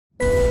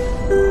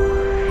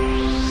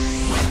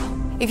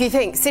If you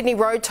think Sydney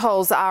road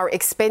tolls are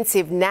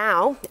expensive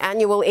now,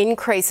 annual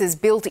increases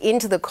built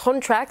into the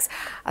contracts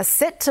are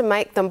set to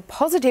make them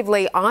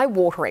positively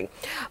eye-watering.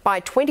 By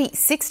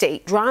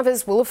 2060,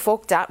 drivers will have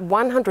forked out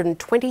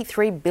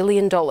 $123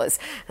 billion,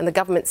 and the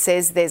government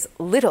says there's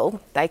little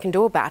they can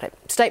do about it.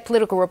 State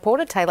political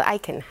reporter Taylor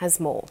Aiken has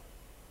more.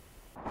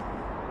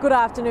 Good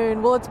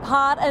afternoon. Well, it's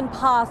part and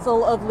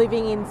parcel of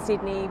living in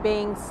Sydney,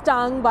 being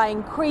stung by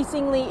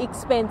increasingly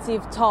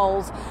expensive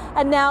tolls.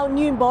 And now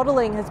new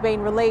modelling has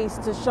been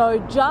released to show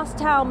just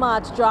how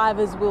much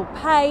drivers will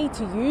pay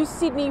to use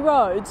Sydney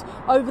roads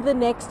over the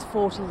next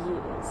 40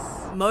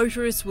 years.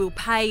 Motorists will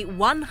pay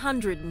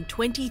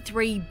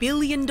 $123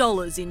 billion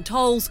in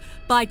tolls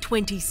by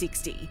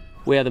 2060.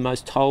 We are the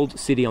most tolled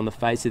city on the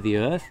face of the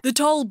earth. The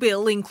toll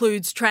bill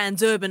includes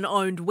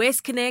Transurban-owned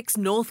WestConnex,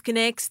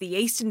 NorthConnex, the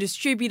Eastern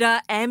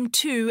Distributor,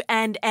 AM2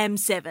 and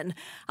AM7,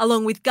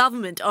 along with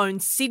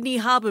government-owned Sydney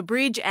Harbour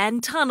Bridge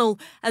and Tunnel,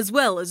 as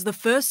well as the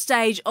first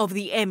stage of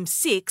the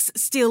M6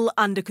 still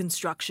under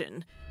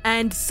construction.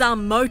 And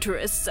some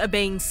motorists are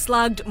being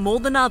slugged more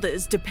than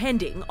others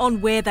depending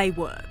on where they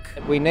work.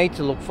 We need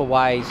to look for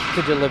ways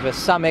to deliver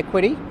some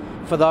equity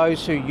for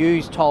those who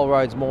use toll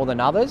roads more than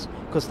others,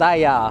 because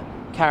they are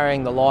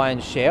carrying the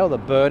lion's share, or the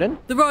burden.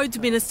 The Roads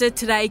Minister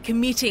today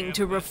committing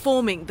to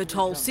reforming the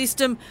toll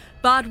system,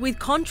 but with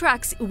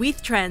contracts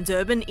with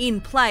Transurban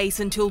in place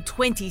until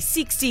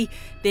 2060,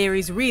 there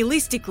is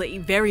realistically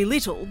very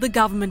little the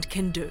government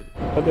can do.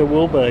 But there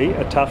will be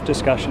a tough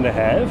discussion to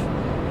have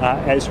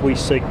as we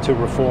seek to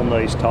reform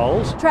these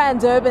tolls.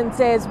 Transurban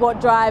says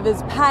what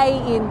drivers pay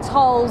in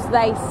tolls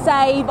they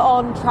save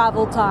on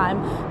travel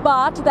time,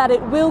 but that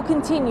it will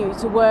continue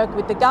to work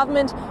with the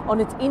government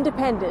on its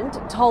independent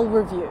toll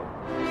review.